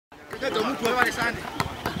The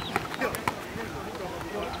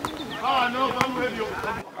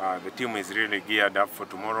team is really geared up for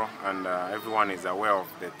tomorrow, and everyone is aware of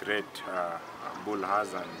the threat BUL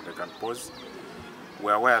has and they can pose.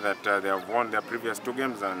 We're aware that they have won their previous 2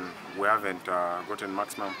 games and we haven't gotten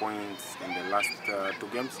maximum points in the last 2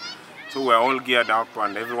 games. So we're all geared up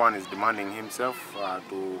and everyone is demanding himself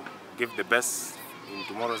to give the best in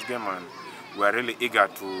tomorrow's game, and we're really eager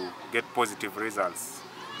to get positive results.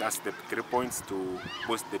 That's the 3 points to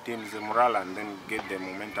boost the team's morale and then get the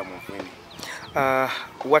momentum of winning.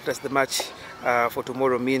 What does the match for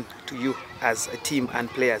tomorrow mean to you as a team and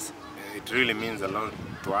players? It really means a lot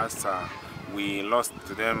to us. We lost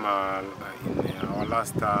to them in our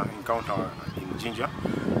last encounter in Ginger.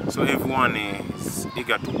 So everyone is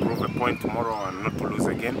eager to prove a point tomorrow and not to lose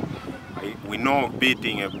again. We know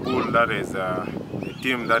beating a BUL that is a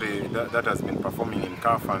team that has been performing in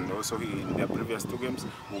CAF and also in their previous 2 games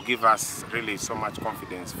will give us really so much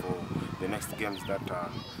confidence for the next games that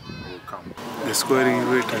will come. The scoring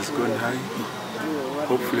rate has gone high.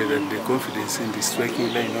 Hopefully that the confidence in the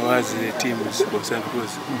striking line as a team is concerned,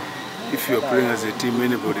 because if you are playing as a team,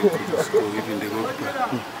 anybody could score, even the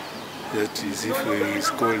goalkeeper. That is if he is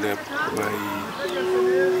called up by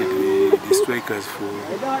the strikers for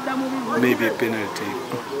maybe a penalty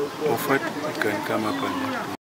offered, it can come up and